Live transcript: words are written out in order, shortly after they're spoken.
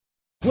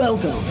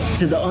Welcome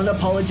to the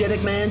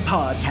Unapologetic Man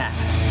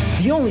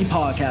Podcast, the only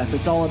podcast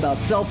that's all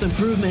about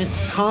self-improvement,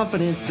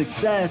 confidence,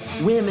 success,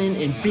 women,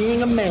 and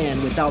being a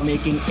man without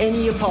making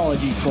any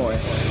apologies for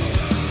it.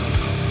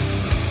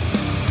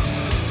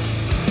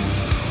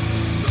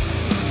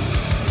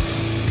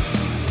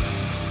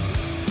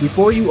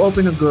 Before you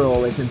open a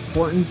girl, it's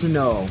important to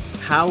know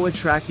how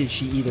attracted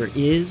she either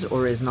is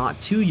or is not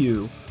to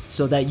you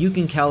so that you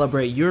can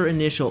calibrate your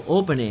initial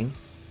opening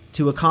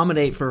to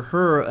accommodate for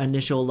her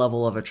initial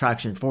level of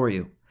attraction for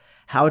you.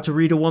 How to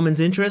read a woman's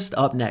interest,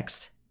 up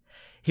next.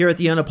 Here at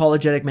the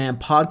Unapologetic Man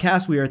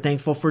Podcast, we are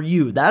thankful for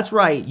you. That's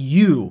right,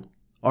 you,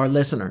 our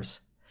listeners.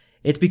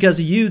 It's because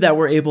of you that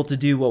we're able to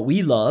do what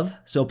we love,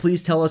 so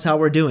please tell us how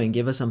we're doing.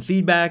 Give us some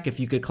feedback. If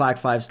you could clack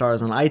 5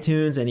 stars on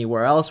iTunes,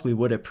 anywhere else, we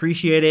would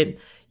appreciate it.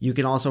 You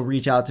can also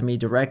reach out to me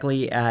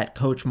directly at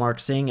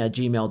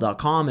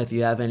coachmarksing@gmail.com if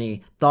you have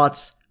any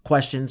thoughts,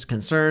 questions,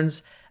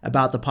 concerns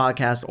about the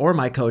podcast or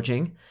my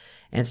coaching.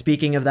 And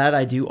speaking of that,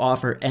 I do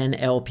offer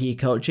NLP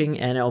coaching.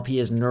 NLP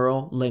is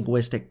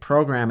neuro-linguistic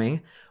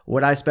programming.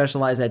 What I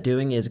specialize at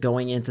doing is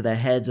going into the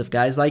heads of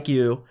guys like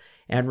you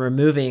and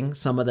removing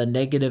some of the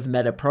negative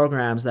meta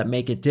programs that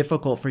make it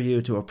difficult for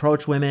you to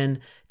approach women,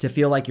 to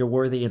feel like you're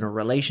worthy in a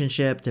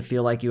relationship, to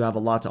feel like you have a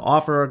lot to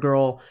offer a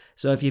girl.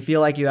 So if you feel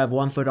like you have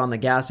one foot on the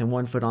gas and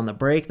one foot on the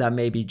brake, that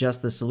may be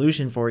just the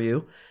solution for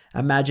you.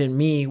 Imagine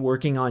me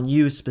working on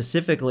you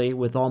specifically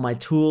with all my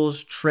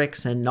tools,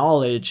 tricks, and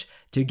knowledge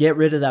to get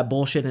rid of that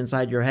bullshit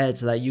inside your head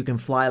so that you can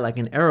fly like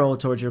an arrow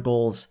towards your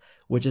goals,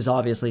 which is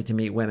obviously to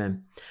meet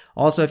women.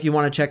 Also, if you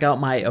want to check out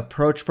my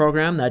approach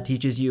program that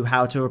teaches you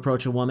how to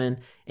approach a woman,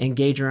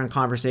 engage her in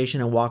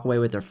conversation, and walk away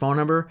with their phone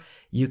number,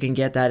 you can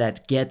get that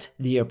at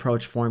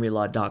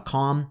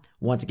gettheapproachformula.com.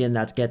 Once again,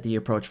 that's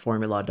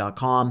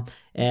gettheapproachformula.com.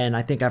 And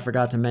I think I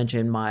forgot to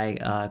mention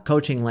my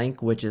coaching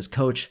link, which is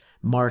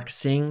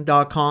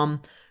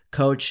coachmarksing.com.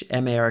 Coach,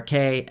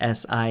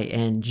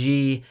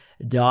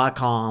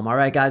 MARKSING.com. All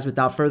right, guys,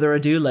 without further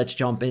ado, let's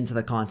jump into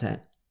the content.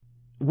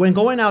 When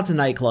going out to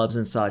nightclubs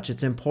and such,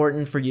 it's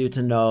important for you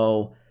to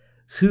know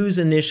who's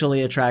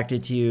initially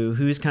attracted to you,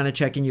 who's kind of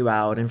checking you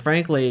out. And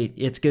frankly,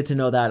 it's good to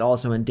know that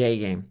also in day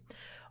game.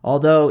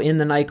 Although in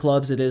the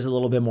nightclubs, it is a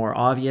little bit more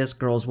obvious.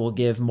 Girls will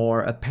give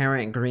more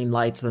apparent green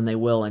lights than they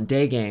will in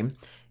day game.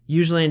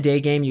 Usually in day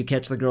game, you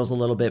catch the girls a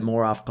little bit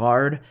more off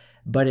guard.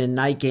 But in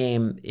night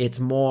game, it's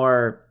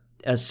more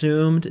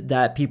assumed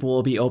that people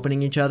will be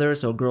opening each other.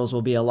 So girls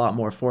will be a lot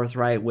more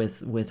forthright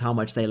with how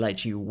much they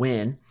let you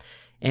win.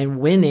 And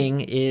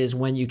winning is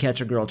when you catch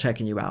a girl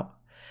checking you out.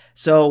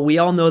 So we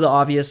all know the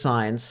obvious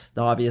signs,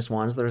 the obvious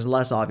ones. There's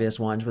less obvious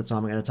ones, which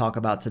I'm going to talk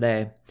about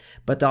today.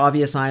 But the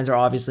obvious signs are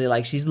obviously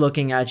like she's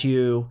looking at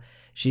you,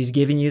 she's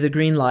giving you the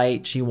green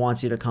light, she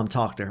wants you to come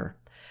talk to her.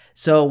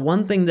 So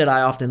one thing that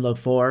I often look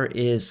for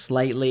is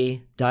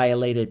slightly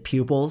dilated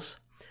pupils.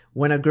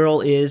 When a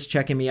girl is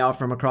checking me out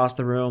from across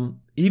the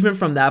room, even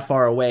from that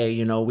far away,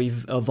 you know,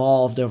 we've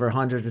evolved over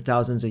hundreds of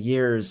thousands of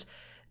years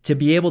to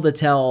be able to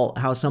tell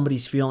how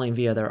somebody's feeling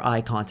via their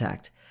eye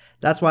contact.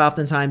 That's why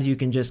oftentimes you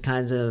can just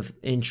kind of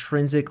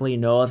intrinsically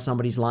know if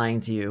somebody's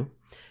lying to you,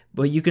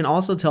 but you can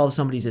also tell if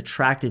somebody's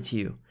attracted to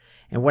you.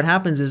 And what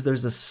happens is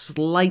there's a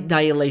slight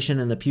dilation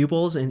in the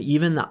pupils and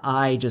even the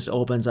eye just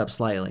opens up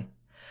slightly.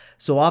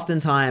 So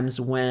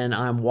oftentimes when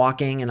I'm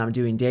walking and I'm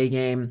doing day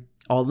game,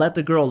 I'll let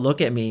the girl look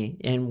at me,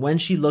 and when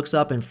she looks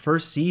up and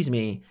first sees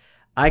me,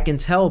 I can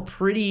tell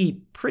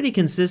pretty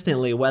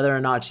consistently whether or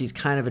not she's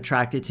kind of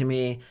attracted to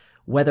me,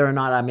 whether or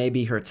not I may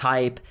be her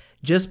type,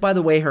 just by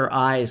the way her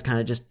eyes kind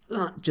of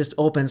just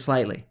open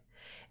slightly.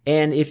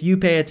 And if you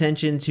pay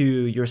attention to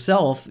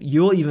yourself,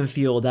 you'll even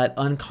feel that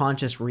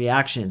unconscious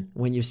reaction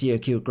when you see a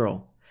cute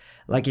girl.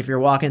 Like if you're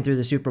walking through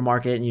the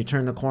supermarket and you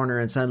turn the corner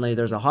and suddenly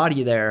there's a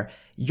hottie there,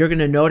 you're going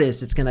to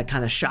notice it's going to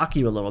kind of shock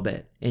you a little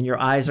bit and your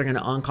eyes are going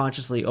to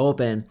unconsciously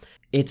open.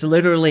 It's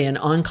literally an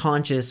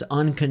unconscious,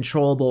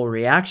 uncontrollable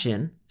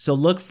reaction. So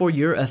look for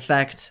your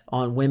effect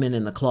on women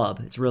in the club.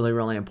 It's really,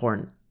 really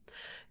important.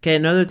 Okay,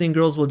 another thing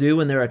girls will do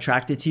when they're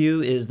attracted to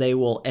you is they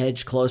will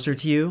edge closer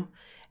to you.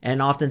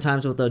 And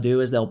oftentimes what they'll do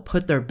is they'll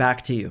put their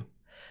back to you.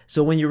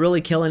 So when you're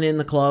really killing it in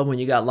the club, when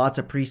you got lots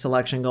of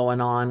pre-selection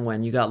going on,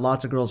 when you got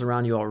lots of girls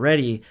around you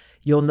already,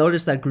 you'll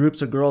notice that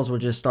groups of girls will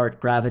just start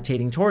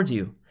gravitating towards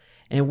you.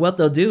 And what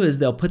they'll do is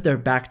they'll put their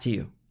back to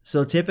you.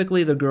 So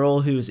typically the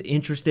girl who's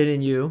interested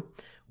in you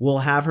will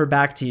have her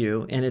back to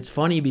you. And it's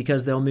funny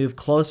because they'll move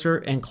closer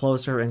and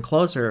closer and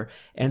closer.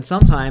 And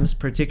sometimes,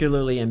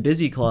 particularly in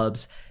busy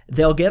clubs,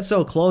 they'll get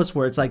so close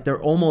where it's like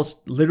they're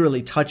almost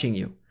literally touching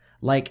you.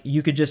 Like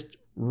you could just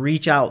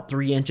reach out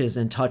 3 inches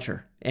and touch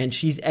her. And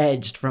she's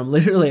edged from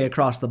literally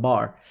across the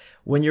bar.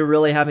 When you're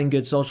really having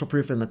good social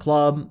proof in the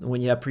club, when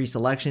you have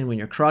pre-selection, when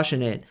you're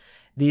crushing it,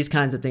 these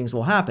kinds of things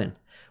will happen.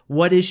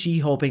 What is she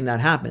hoping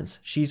that happens?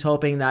 She's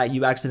hoping that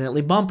you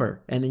accidentally bump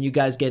her and then you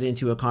guys get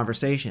into a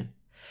conversation.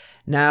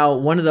 Now,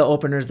 one of the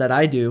openers that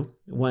I do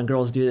when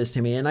girls do this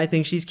to me, and I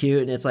think she's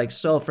cute and it's like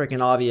so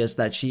freaking obvious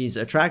that she's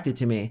attracted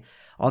to me,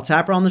 I'll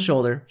tap her on the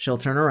shoulder, she'll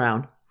turn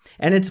around,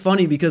 And it's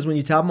funny because when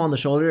you tap them on the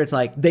shoulder, it's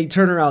like they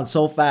turn around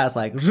so fast,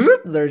 like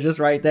they're just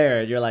right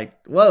there. And you're like,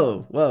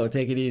 whoa,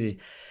 take it easy.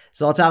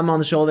 So I'll tap them on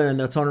the shoulder and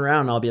they'll turn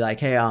around and I'll be like,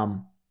 hey,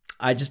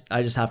 I just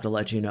have to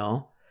let you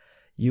know,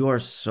 you are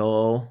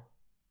so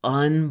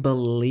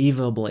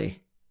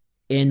unbelievably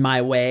in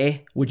my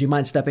way. Would you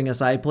mind stepping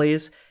aside,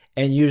 please?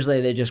 And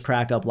usually they just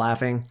crack up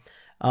laughing.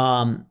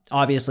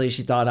 Obviously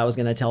she thought I was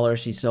going to tell her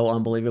she's so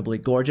unbelievably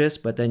gorgeous,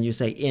 but then you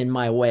say in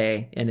my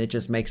way and it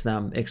just makes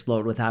them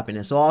explode with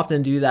happiness. So I'll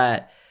often do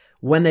that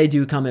when they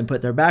do come and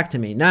put their back to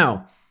me.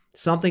 Now,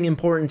 something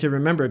important to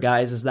remember,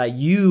 guys, is that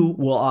you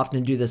will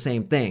often do the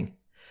same thing.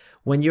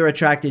 When you're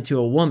attracted to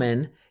a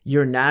woman,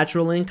 your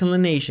natural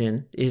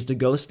inclination is to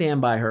go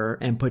stand by her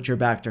and put your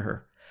back to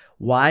her.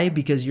 Why?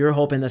 Because you're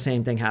hoping the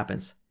same thing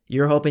happens.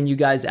 You're hoping you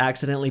guys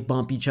accidentally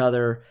bump each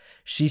other.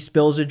 She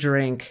spills a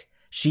drink.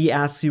 She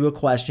asks you a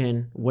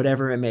question,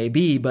 whatever it may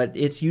be, but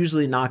it's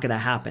usually not going to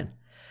happen.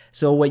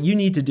 So what you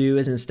need to do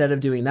is, instead of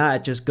doing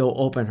that, just go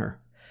open her.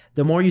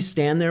 The more you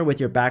stand there with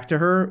your back to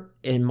her,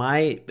 in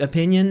my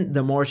opinion,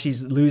 the more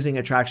she's losing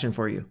attraction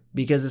for you,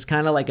 because it's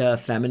kind of like a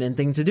feminine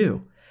thing to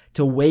do,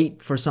 to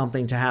wait for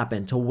something to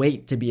happen, to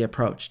wait to be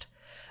approached.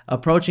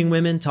 Approaching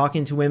women,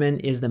 talking to women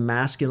is the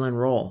masculine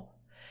role.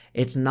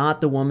 It's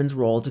not the woman's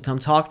role to come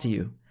talk to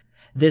you.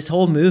 This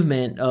whole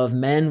movement of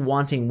men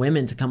wanting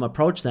women to come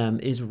approach them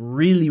is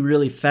really,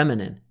 really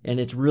feminine, and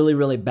it's really,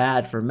 really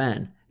bad for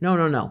men.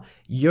 No.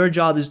 Your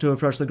job is to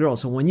approach the girl.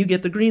 So when you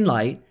get the green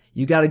light,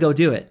 you got to go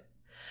do it.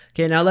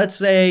 Okay, now let's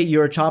say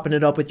you're chopping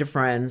it up with your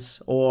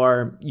friends,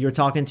 or you're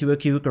talking to a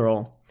cute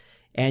girl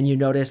and you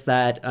notice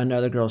that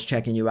another girl's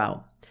checking you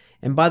out.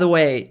 And by the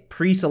way,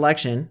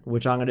 pre-selection,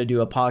 which I'm going to do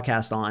a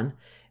podcast on,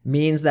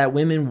 means that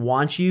women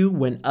want you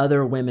when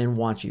other women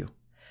want you.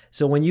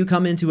 So when you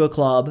come into a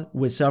club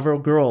with several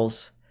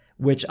girls,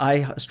 which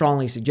I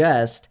strongly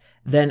suggest,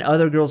 then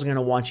other girls are going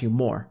to want you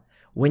more.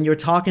 When you're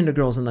talking to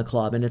girls in the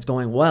club and it's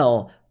going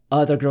well,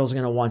 other girls are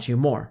going to want you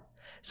more.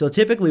 So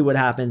typically what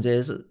happens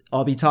is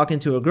I'll be talking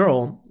to a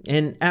girl,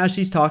 and as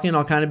she's talking,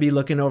 I'll kind of be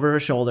looking over her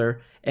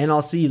shoulder and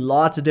I'll see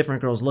lots of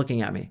different girls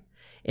looking at me.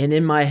 And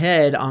in my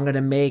head, I'm going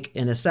to make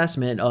an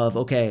assessment of,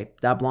 okay,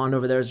 that blonde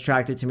over there is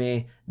attracted to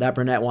me. That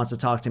brunette wants to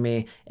talk to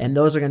me. And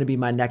those are going to be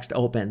my next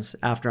opens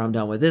after I'm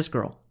done with this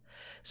girl.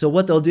 So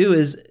what they'll do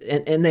is,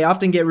 and they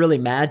often get really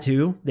mad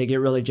too. They get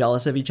really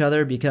jealous of each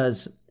other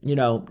because,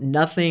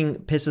 nothing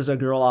pisses a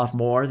girl off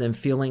more than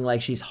feeling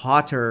like she's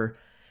hotter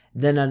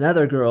than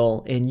another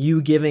girl and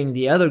you giving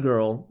the other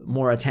girl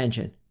more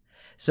attention.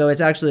 So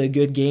it's actually a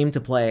good game to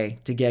play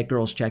to get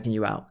girls checking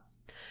you out.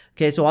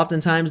 Okay, so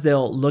oftentimes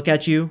they'll look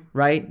at you,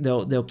 right?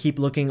 They'll keep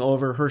looking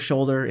over her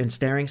shoulder and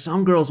staring.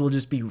 Some girls will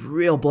just be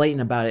real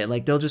blatant about it.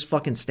 Like they'll just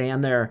fucking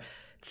stand there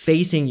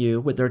facing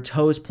you with their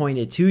toes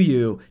pointed to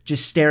you,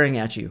 just staring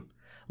at you.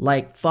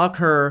 Like, fuck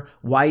her.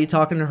 Why are you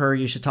talking to her?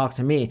 You should talk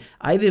to me.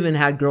 I've even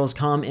had girls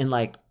come and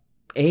like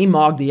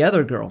AMOG the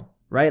other girl,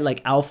 right?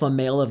 Like alpha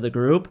male of the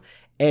group,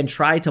 and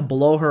try to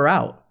blow her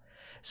out.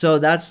 So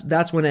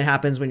that's when it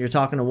happens, when you're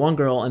talking to one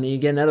girl and then you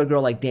get another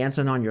girl like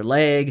dancing on your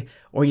leg,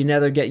 or you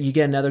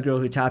get another girl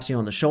who taps you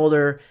on the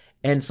shoulder.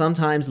 And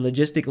sometimes,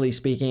 logistically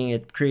speaking,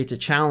 it creates a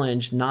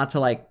challenge not to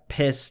like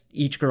piss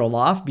each girl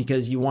off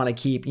because you want to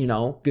keep,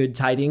 good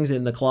tidings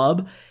in the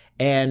club.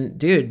 And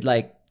dude,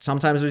 like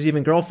sometimes there's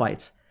even girl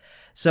fights.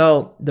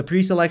 So the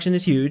pre-selection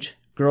is huge.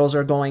 Girls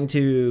are going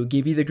to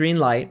give you the green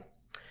light.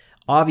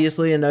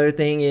 Obviously, another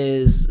thing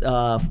is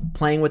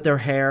playing with their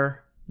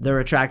hair. They're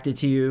attracted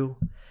to you.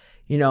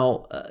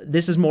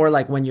 This is more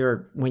like when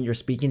you're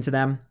speaking to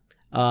them,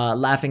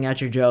 laughing at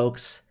your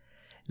jokes,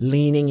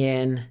 leaning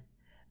in,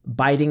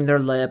 biting their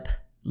lip,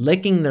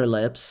 licking their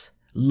lips,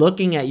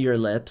 looking at your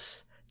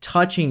lips,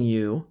 touching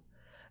you,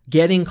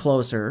 getting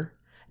closer,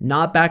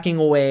 not backing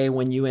away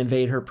when you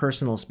invade her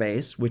personal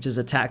space, which is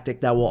a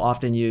tactic that we'll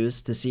often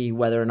use to see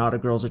whether or not a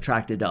girl's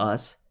attracted to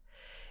us.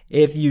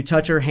 If you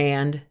touch her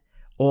hand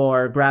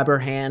or grab her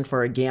hand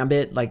for a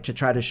gambit, like to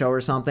try to show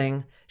her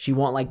something, she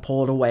won't like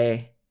pull it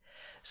away.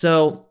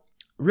 So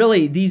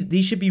really,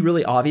 these should be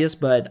really obvious,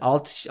 but I'll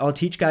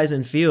teach guys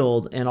in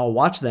field and I'll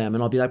watch them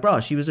and I'll be like, bro,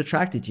 she was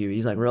attracted to you.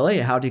 He's like,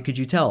 really? Could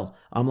you tell?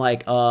 I'm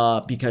like,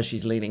 because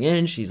she's leaning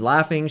in, she's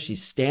laughing,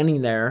 she's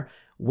standing there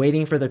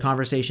waiting for the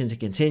conversation to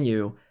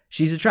continue.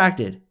 She's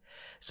attracted.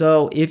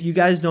 So if you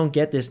guys don't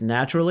get this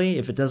naturally,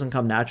 if it doesn't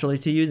come naturally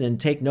to you, then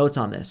take notes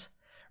on this,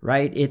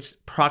 right? It's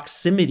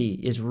proximity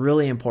is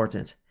really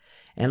important.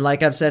 And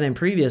like I've said in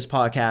previous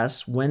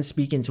podcasts, when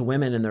speaking to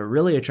women and they're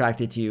really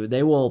attracted to you,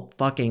 they will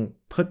fucking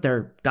put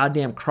their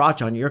goddamn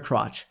crotch on your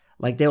crotch.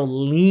 Like they'll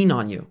lean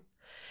on you.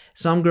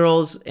 Some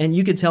girls, and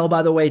you could tell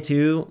by the way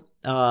too,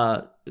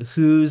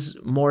 who's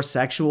more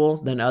sexual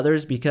than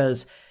others,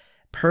 because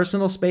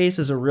personal space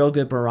is a real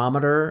good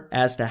barometer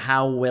as to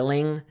how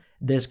willing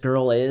this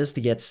girl is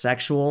to get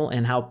sexual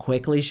and how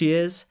quickly she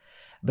is.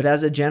 But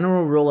as a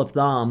general rule of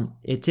thumb,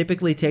 it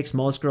typically takes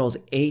most girls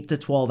 8 to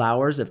 12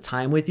 hours of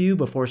time with you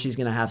before she's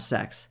going to have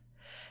sex.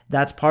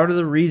 That's part of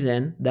the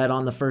reason that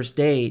on the first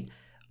date,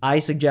 I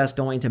suggest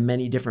going to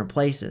many different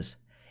places.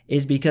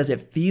 is because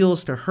it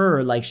feels to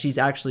her like she's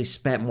actually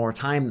spent more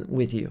time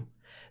with you.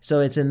 So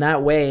it's in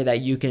that way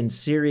that you can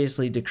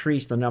seriously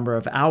decrease the number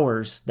of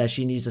hours that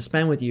she needs to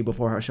spend with you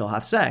before she'll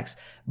have sex.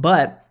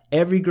 But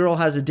every girl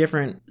has a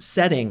different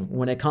setting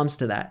when it comes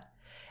to that.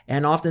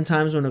 And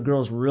oftentimes when a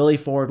girl's really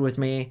forward with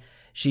me,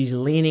 she's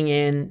leaning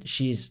in,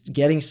 she's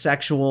getting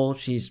sexual,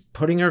 she's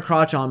putting her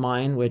crotch on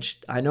mine, which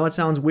I know it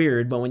sounds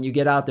weird, but when you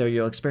get out there,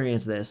 you'll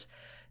experience this.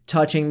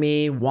 Touching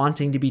me,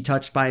 wanting to be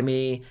touched by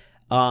me,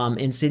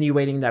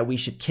 insinuating that we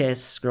should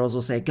kiss. Girls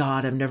will say,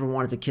 God, I've never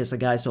wanted to kiss a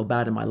guy so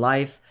bad in my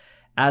life.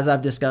 As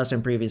I've discussed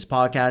in previous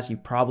podcasts, you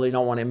probably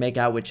don't want to make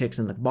out with chicks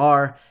in the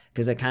bar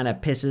because it kind of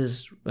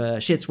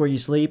shits where you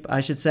sleep, I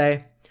should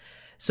say.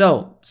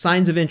 So,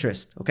 signs of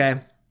interest,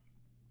 okay?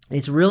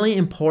 It's really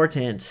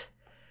important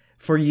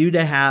for you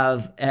to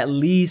have at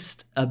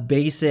least a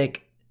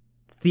basic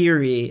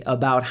theory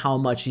about how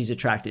much she's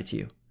attracted to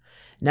you.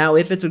 Now,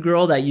 if it's a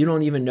girl that you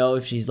don't even know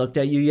if she's looked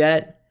at you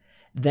yet,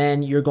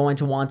 then you're going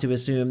to want to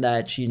assume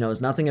that she knows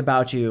nothing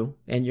about you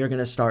and you're going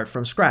to start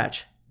from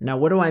scratch. Now,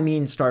 what do I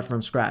mean start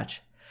from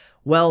scratch?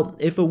 Well,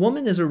 if a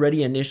woman is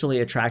already initially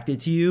attracted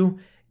to you,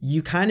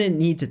 you kind of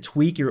need to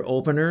tweak your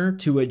opener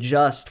to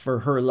adjust for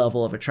her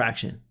level of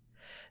attraction.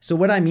 So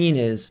what I mean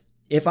is,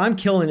 if I'm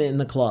killing it in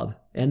the club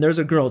and there's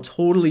a girl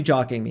totally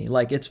jocking me,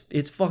 like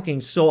it's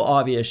fucking so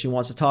obvious she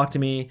wants to talk to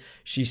me,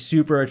 she's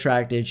super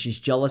attracted, she's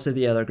jealous of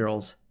the other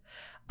girls,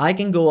 I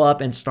can go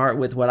up and start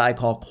with what I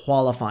call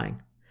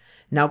qualifying.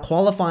 Now,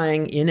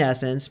 qualifying in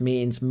essence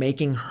means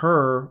making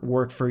her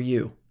work for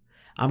you.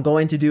 I'm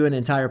going to do an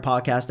entire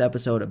podcast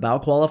episode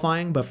about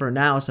qualifying, but for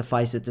now,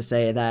 suffice it to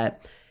say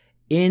that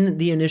in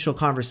the initial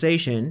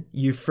conversation,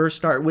 you first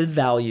start with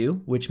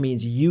value, which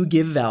means you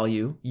give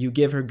value. You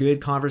give her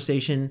good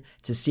conversation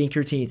to sink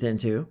your teeth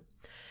into.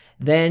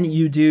 Then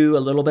you do a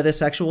little bit of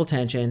sexual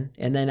tension.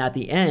 And then at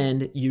the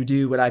end, you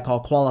do what I call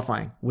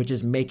qualifying, which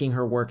is making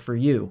her work for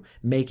you,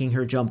 making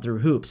her jump through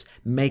hoops,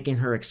 making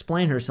her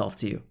explain herself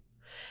to you.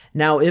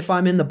 Now, if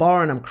I'm in the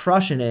bar and I'm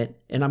crushing it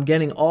and I'm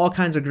getting all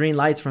kinds of green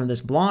lights from this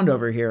blonde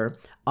over here,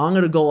 I'm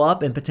going to go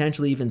up and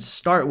potentially even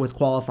start with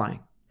qualifying,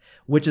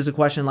 which is a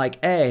question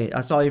like, hey, I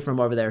saw you from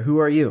over there. Who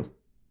are you?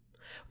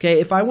 Okay,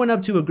 if I went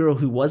up to a girl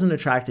who wasn't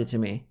attracted to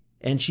me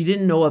and she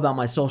didn't know about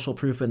my social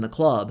proof in the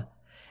club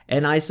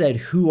and I said,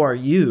 who are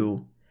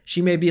you?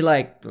 She may be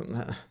like,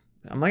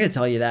 I'm not going to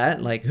tell you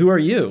that. Like, who are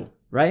you?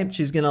 Right?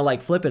 She's going to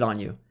like flip it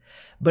on you.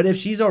 But if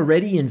she's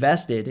already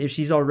invested, if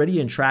she's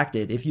already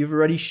attracted, if you've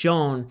already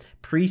shown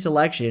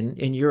pre-selection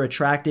and you're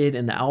attracted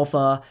in the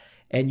alpha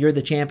and you're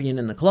the champion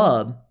in the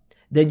club,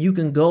 then you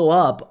can go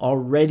up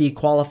already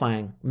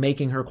qualifying,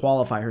 making her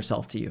qualify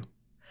herself to you.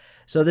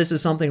 So this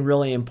is something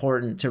really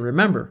important to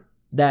remember,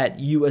 that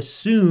you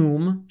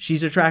assume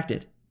she's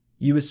attracted.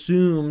 You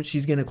assume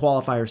she's going to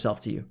qualify herself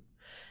to you.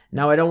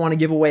 Now, I don't want to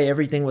give away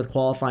everything with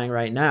qualifying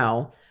right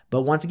now,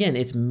 but once again,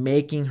 it's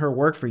making her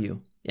work for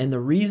you. And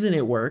the reason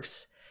it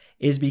works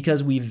is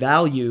because we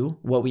value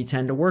what we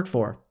tend to work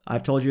for.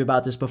 I've told you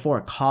about this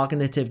before,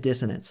 cognitive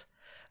dissonance.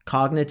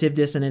 Cognitive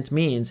dissonance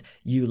means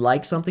you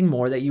like something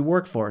more that you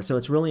work for. So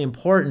it's really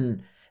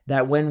important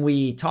that when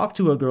we talk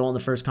to a girl in the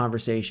first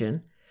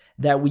conversation,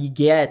 that we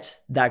get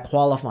that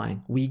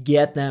qualifying. We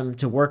get them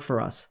to work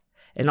for us.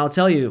 And I'll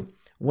tell you,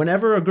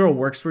 whenever a girl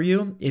works for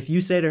you, if you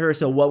say to her,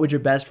 so what would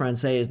your best friend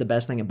say is the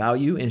best thing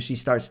about you? And she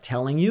starts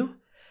telling you,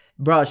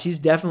 bro, she's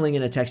definitely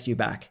going to text you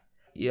back.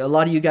 A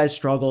lot of you guys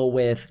struggle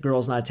with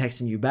girls not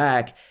texting you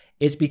back.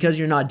 It's because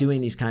you're not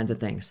doing these kinds of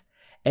things.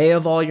 A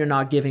of all, you're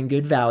not giving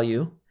good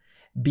value.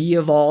 B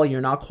of all, you're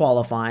not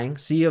qualifying.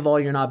 C of all,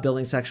 you're not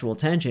building sexual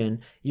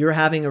tension. You're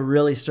having a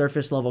really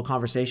surface level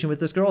conversation with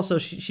this girl, so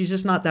she's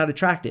just not that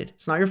attracted.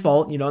 It's not your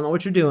fault. You don't know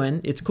what you're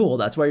doing. It's cool.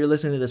 That's why you're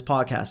listening to this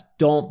podcast.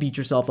 Don't beat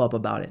yourself up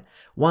about it.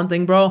 One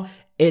thing, bro,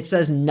 it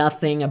says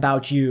nothing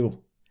about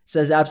you. It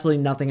says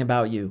absolutely nothing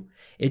about you.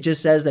 It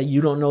just says that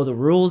you don't know the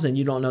rules and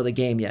you don't know the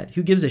game yet.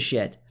 Who gives a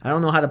shit? I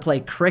don't know how to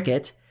play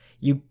cricket.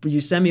 You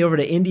send me over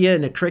to India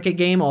in a cricket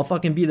game, I'll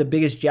fucking be the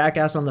biggest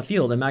jackass on the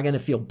field. Am I going to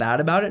feel bad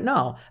about it?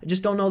 No, I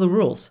just don't know the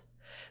rules.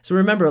 So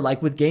remember,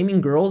 like with gaming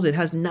girls, it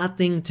has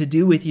nothing to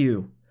do with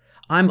you.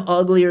 I'm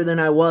uglier than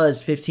I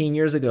was 15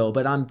 years ago,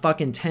 but I'm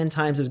fucking 10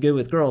 times as good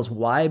with girls.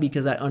 Why?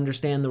 Because I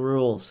understand the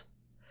rules.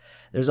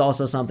 There's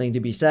also something to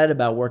be said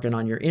about working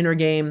on your inner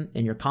game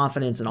and your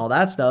confidence and all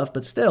that stuff,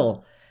 but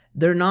still,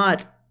 they're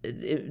not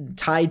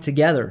tied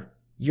together.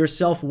 Your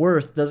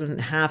self-worth doesn't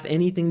have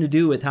anything to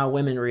do with how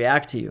women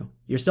react to you.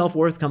 Your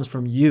self-worth comes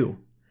from you.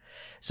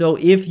 So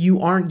if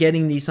you aren't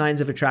getting these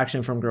signs of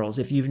attraction from girls,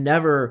 if you've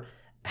never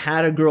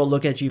had a girl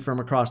look at you from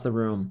across the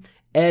room,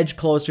 edge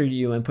closer to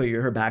you and put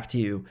her back to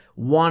you,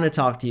 want to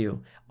talk to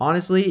you,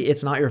 honestly,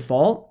 it's not your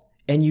fault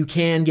and you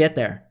can get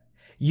there.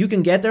 You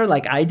can get there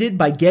like I did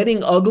by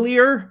getting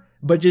uglier,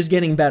 but just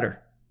getting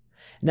better.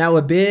 Now,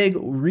 a big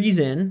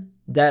reason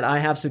that I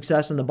have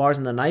success in the bars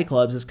and the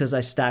nightclubs is because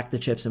I stack the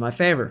chips in my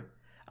favor.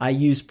 I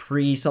use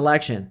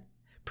pre-selection.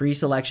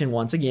 Pre-selection,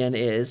 once again,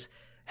 is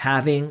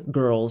having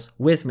girls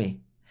with me.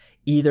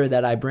 either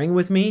that I bring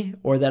with me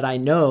or that I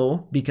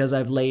know because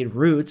I've laid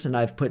roots and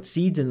I've put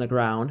seeds in the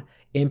ground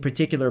in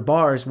particular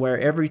bars where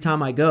every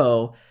time I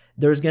go,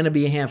 there's going to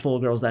be a handful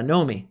of girls that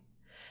know me.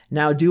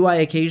 Now, do I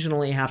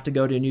occasionally have to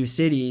go to new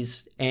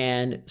cities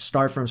and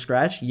start from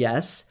scratch?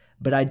 Yes,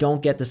 but I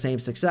don't get the same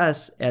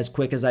success as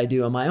quick as I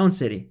do in my own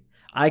city.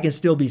 I can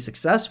still be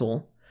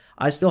successful.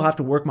 I still have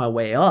to work my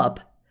way up,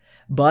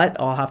 but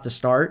I'll have to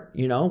start,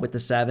 with the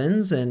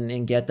 7s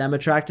and get them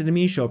attracted to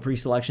me, show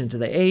pre-selection to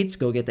the 8s,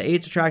 go get the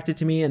 8s attracted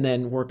to me, and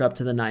then work up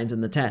to the 9s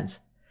and the 10s.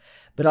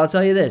 But I'll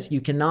tell you this,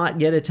 you cannot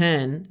get a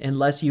 10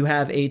 unless you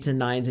have 8s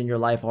and 9s in your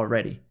life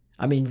already.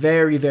 I mean,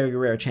 very, very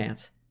rare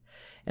chance.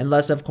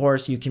 Unless, of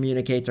course, you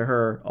communicate to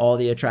her all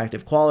the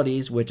attractive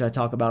qualities, which I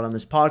talk about on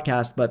this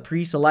podcast. But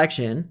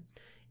pre-selection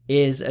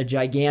is a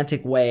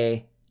gigantic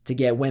way to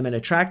get women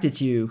attracted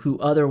to you who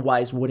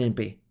otherwise wouldn't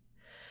be.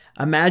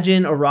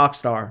 Imagine a rock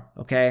star,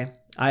 okay?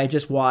 I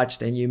just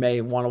watched, and you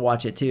may want to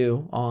watch it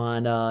too,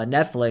 on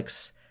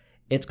Netflix.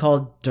 It's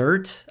called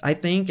Dirt, I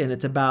think, and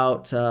it's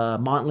about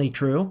Motley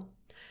Crue.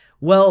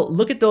 Well,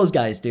 look at those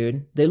guys,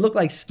 dude. They look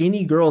like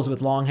skinny girls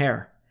with long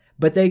hair.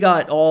 But they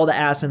got all the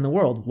ass in the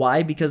world.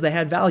 Why? Because they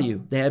had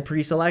value. They had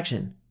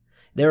pre-selection.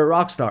 They were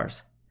rock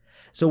stars.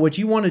 So what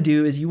you want to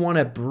do is you want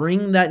to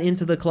bring that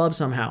into the club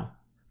somehow.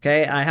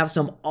 Okay? I have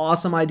some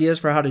awesome ideas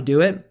for how to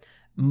do it.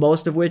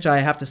 Most of which I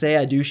have to say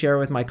I do share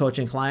with my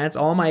coaching clients.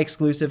 All my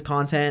exclusive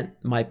content,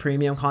 my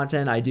premium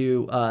content, I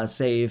do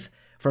save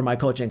for my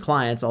coaching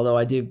clients. Although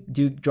I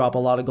do drop a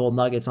lot of gold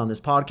nuggets on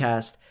this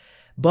podcast.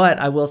 But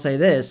I will say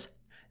this.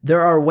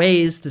 There are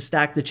ways to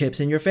stack the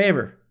chips in your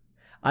favor.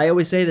 I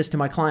always say this to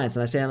my clients,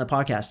 and I say on the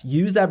podcast,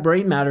 use that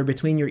brain matter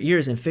between your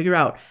ears and figure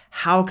out,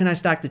 how can I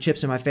stack the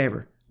chips in my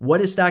favor?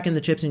 What is stacking the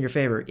chips in your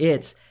favor?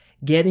 It's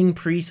getting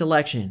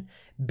pre-selection,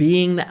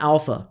 being the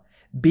alpha,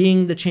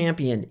 being the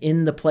champion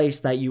in the place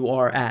that you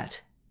are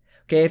at.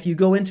 Okay, if you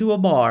go into a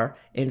bar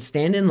and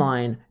stand in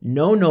line,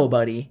 know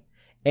nobody,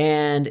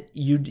 and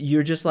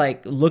you're just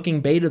like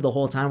looking beta the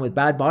whole time with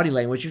bad body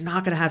language, you're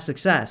not going to have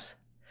success.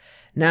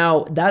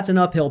 Now, that's an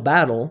uphill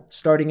battle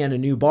starting at a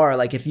new bar.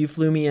 Like if you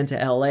flew me into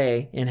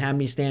LA and had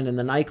me stand in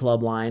the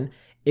nightclub line,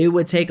 it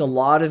would take a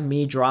lot of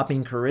me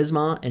dropping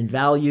charisma and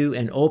value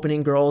and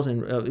opening girls.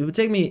 And it would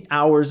take me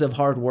hours of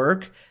hard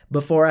work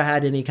before I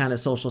had any kind of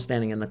social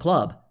standing in the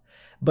club.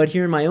 But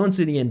here in my own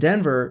city in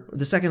Denver,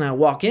 the second I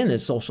walk in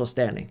is social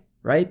standing,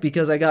 right?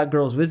 Because I got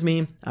girls with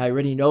me. I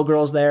already know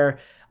girls there.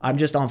 I'm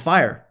just on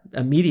fire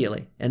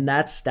immediately. And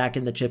that's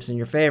stacking the chips in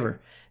your favor.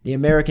 The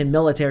American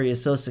military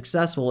is so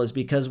successful is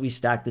because we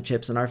stack the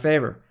chips in our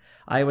favor.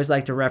 I always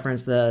like to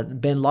reference the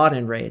Bin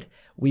Laden raid.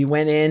 We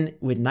went in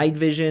with night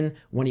vision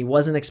when he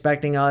wasn't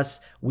expecting us.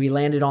 We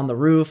landed on the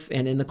roof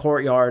and in the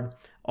courtyard.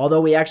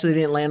 Although we actually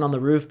didn't land on the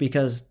roof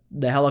because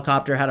the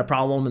helicopter had a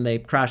problem and they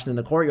crashed in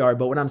the courtyard.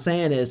 But what I'm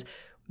saying is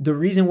the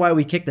reason why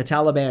we kicked the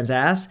Taliban's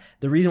ass,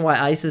 the reason why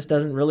ISIS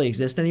doesn't really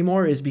exist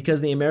anymore is because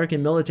the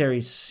American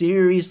military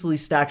seriously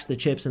stacks the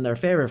chips in their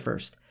favor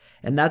first.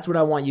 And that's what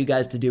I want you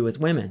guys to do with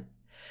women.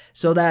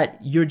 So that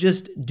you're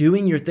just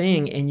doing your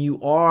thing and you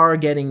are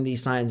getting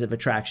these signs of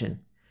attraction.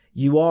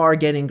 You are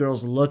getting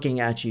girls looking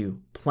at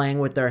you, playing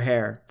with their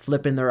hair,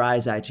 flipping their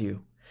eyes at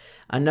you.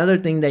 Another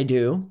thing they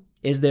do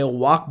is they'll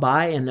walk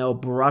by and they'll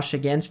brush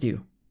against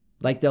you.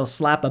 Like they'll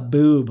slap a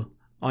boob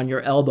on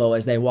your elbow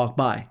as they walk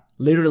by.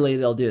 Literally,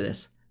 they'll do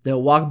this.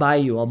 They'll walk by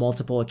you on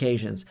multiple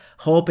occasions,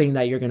 hoping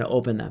that you're going to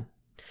open them.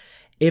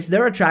 If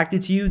they're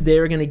attracted to you,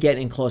 they're going to get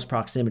in close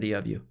proximity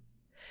of you.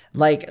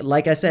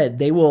 Like I said,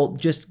 they will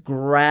just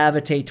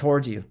gravitate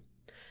towards you.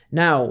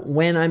 Now,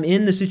 when I'm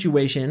in the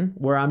situation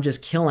where I'm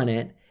just killing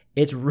it,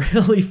 it's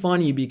really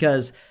funny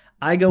because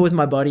I go with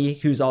my buddy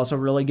who's also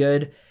really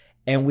good,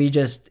 and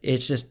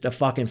it's just a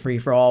fucking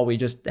free-for-all. We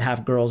just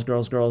have girls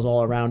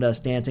all around us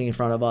dancing in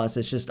front of us.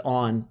 It's just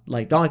on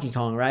like Donkey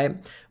Kong, right?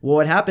 Well,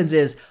 what happens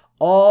is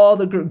all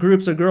the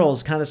groups of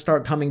girls kind of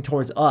start coming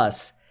towards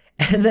us.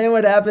 And then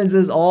what happens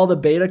is all the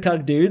beta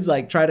cuck dudes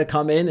like try to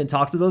come in and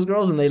talk to those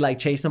girls and they like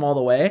chase them all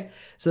the way.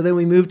 So then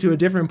we move to a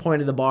different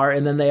point of the bar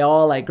and then they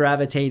all like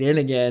gravitate in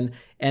again.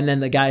 And then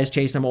the guys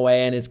chase them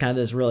away and it's kind of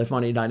this really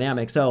funny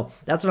dynamic. So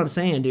that's what I'm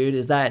saying, dude,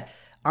 is that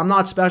I'm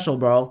not special,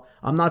 bro.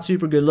 I'm not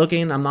super good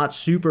looking. I'm not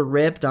super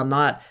ripped. I'm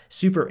not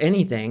super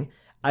anything.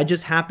 I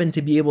just happen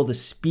to be able to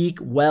speak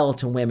well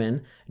to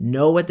women,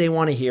 know what they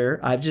want to hear.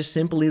 I've just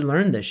simply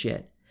learned this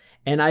shit.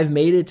 And I've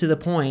made it to the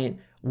point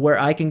where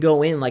I can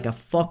go in like a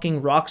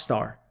fucking rock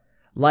star,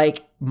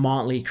 like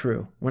Motley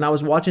Crue. When I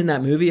was watching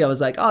that movie, I was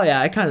like, oh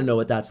yeah, I kind of know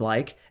what that's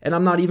like. And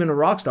I'm not even a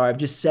rock star. I've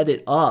just set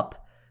it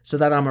up so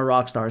that I'm a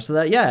rock star. So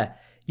that, yeah,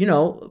 you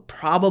know,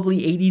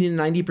 probably 80 to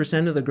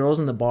 90% of the girls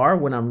in the bar,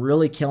 when I'm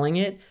really killing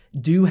it,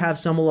 do have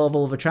some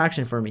level of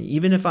attraction for me.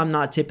 Even if I'm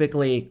not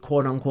typically,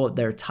 quote unquote,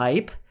 their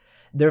type,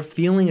 they're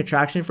feeling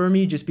attraction for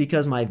me just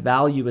because my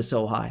value is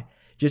so high.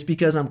 Just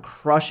because I'm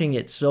crushing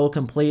it so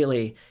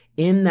completely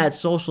in that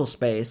social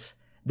space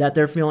that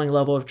they're feeling a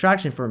level of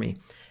attraction for me.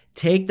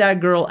 Take that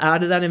girl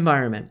out of that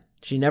environment.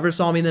 She never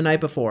saw me the night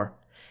before.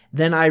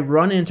 Then I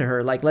run into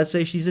her, like let's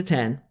say she's a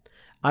 10.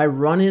 I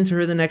run into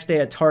her the next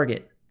day at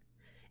Target.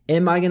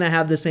 Am I going to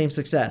have the same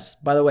success?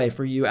 By the way,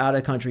 for you out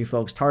of country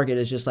folks, Target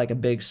is just like a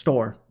big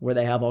store where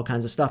they have all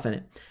kinds of stuff in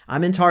it.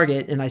 I'm in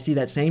Target and I see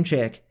that same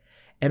chick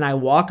and I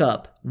walk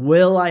up.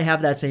 Will I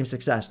have that same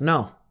success?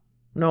 No,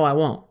 I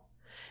won't.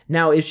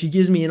 Now, if she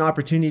gives me an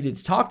opportunity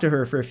to talk to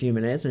her for a few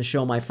minutes and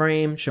show my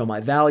frame, show my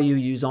value,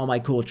 use all my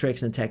cool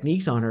tricks and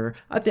techniques on her,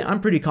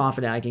 I'm pretty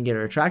confident I can get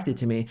her attracted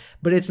to me.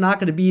 But it's not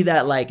going to be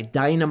that like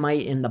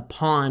dynamite in the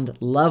pond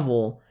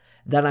level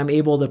that I'm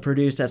able to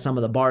produce at some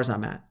of the bars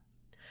I'm at.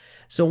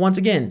 So once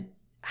again,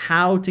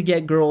 how to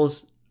get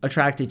girls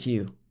attracted to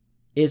you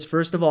is,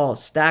 first of all,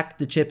 stack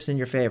the chips in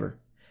your favor.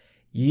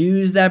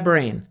 Use that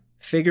brain.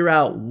 Figure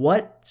out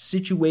what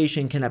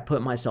situation can I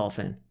put myself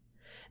in.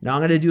 Now, I'm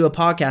going to do a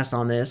podcast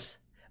on this,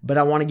 but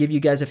I want to give you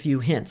guys a few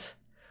hints.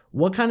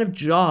 What kind of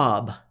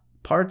job,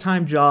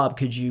 part-time job,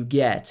 could you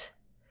get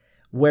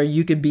where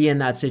you could be in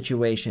that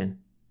situation?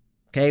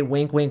 Okay,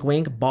 wink, wink,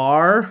 wink.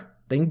 Bar,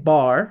 think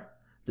bar.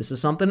 This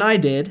is something I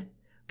did,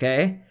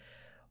 okay?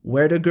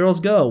 Where do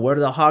girls go? Where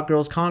do the hot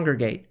girls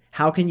congregate?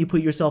 How can you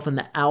put yourself in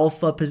the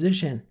alpha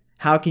position?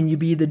 How can you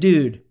be the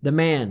dude, the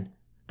man,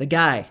 the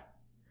guy,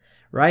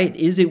 right?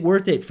 Is it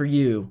worth it for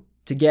you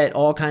to get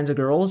all kinds of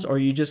girls, or are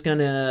you just going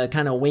to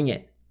kind of wing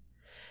it?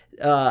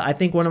 I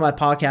think one of my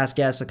podcast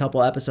guests a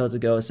couple episodes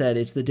ago said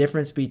it's the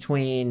difference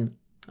between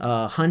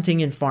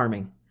hunting and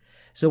farming.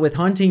 So with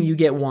hunting, you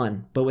get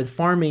one, but with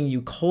farming,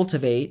 you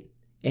cultivate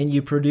and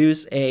you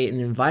produce an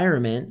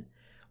environment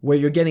where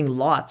you're getting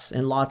lots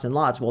and lots and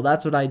lots. Well,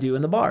 that's what I do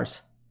in the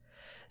bars.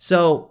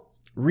 So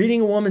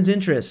reading a woman's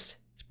interest,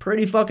 it's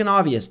pretty fucking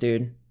obvious,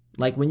 dude.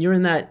 Like when you're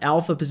in that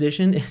alpha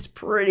position, it's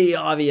pretty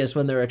obvious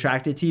when they're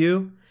attracted to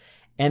you.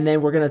 And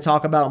then we're going to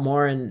talk about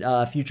more in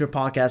future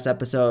podcast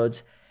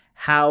episodes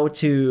how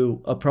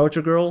to approach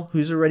a girl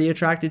who's already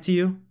attracted to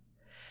you.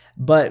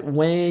 But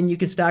when you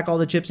can stack all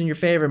the chips in your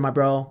favor, my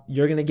bro,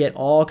 you're going to get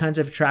all kinds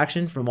of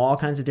attraction from all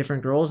kinds of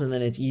different girls, and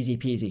then it's easy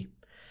peasy.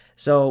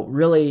 So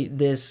really,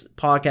 this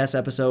podcast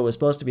episode was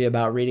supposed to be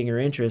about reading her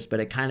interest, but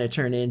it kind of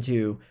turned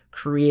into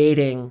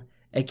creating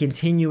a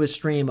continuous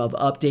stream of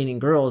updating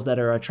girls that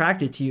are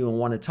attracted to you and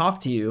want to talk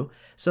to you,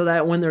 so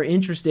that when they're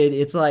interested,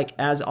 it's like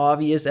as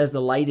obvious as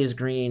the light is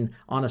green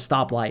on a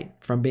stoplight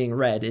from being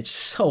red. It's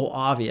so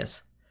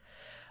obvious.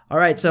 All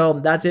right, so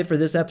that's it for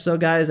this episode,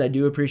 guys. I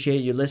do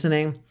appreciate you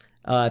listening.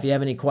 If you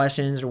have any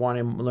questions or want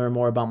to learn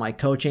more about my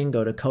coaching,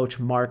 go to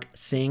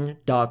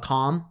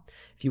coachmarksing.com.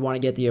 If you want to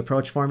get the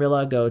approach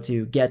formula, go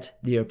to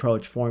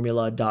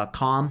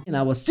gettheapproachformula.com. And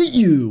I will see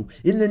you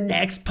in the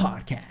next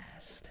podcast.